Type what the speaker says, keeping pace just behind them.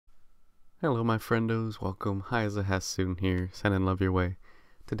Hello my friendos, welcome. Hi as a Hassoon here, sending love your way.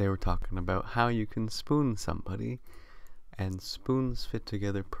 Today we're talking about how you can spoon somebody, and spoons fit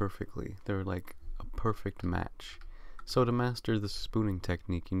together perfectly. They're like a perfect match. So to master the spooning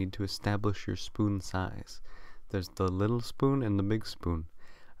technique, you need to establish your spoon size. There's the little spoon and the big spoon.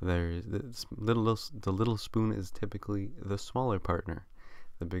 The little spoon is typically the smaller partner.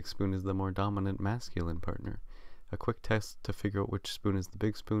 The big spoon is the more dominant masculine partner. A quick test to figure out which spoon is the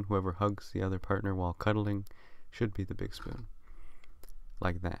big spoon: whoever hugs the other partner while cuddling should be the big spoon.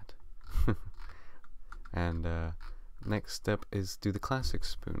 Like that. And next step is do the classic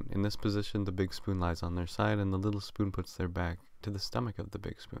spoon. In this position, the big spoon lies on their side and the little spoon puts their back to the stomach of the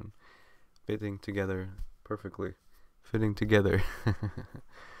big spoon. Fitting together perfectly. Fitting together.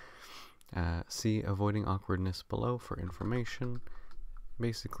 See avoiding awkwardness below for information.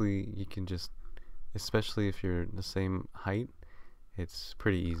 Basically, you can just, especially if you're the same height, it's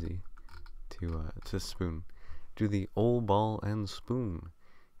pretty easy to spoon. Do the old ball and spoon.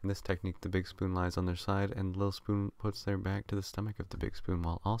 In this technique, the big spoon lies on their side and the little spoon puts their back to the stomach of the big spoon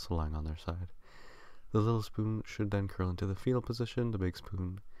while also lying on their side. The little spoon should then curl into the fetal position. The big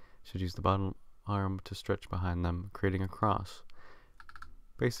spoon should use the bottom arm to stretch behind them, creating a cross.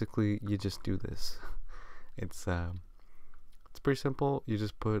 Basically, you just do this. It's pretty simple. You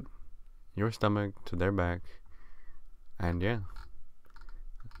just put your stomach to their back, and yeah,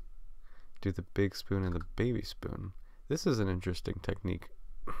 do the big spoon and the baby spoon. This is an interesting technique.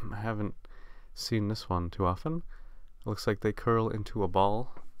 I haven't seen this one too often. Looks like they curl into a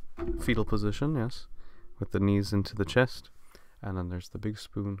ball, fetal position, yes, with the knees into the chest, and then there's the big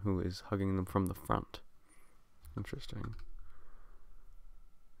spoon who is hugging them from the front. Interesting.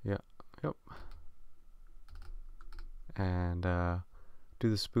 Yeah, yep. And do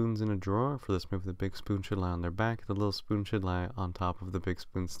the spoons in a drawer. For this move, the big spoon should lie on their back. The little spoon should lie on top of the big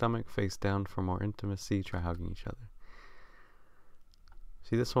spoon's stomach, face down for more intimacy. Try hugging each other.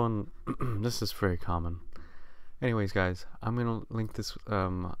 See, this one, this is very common. Anyways, guys, I'm going to link this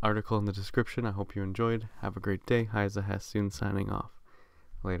article in the description. I hope you enjoyed. Have a great day. Hi as a Hassoon signing off.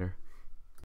 Later.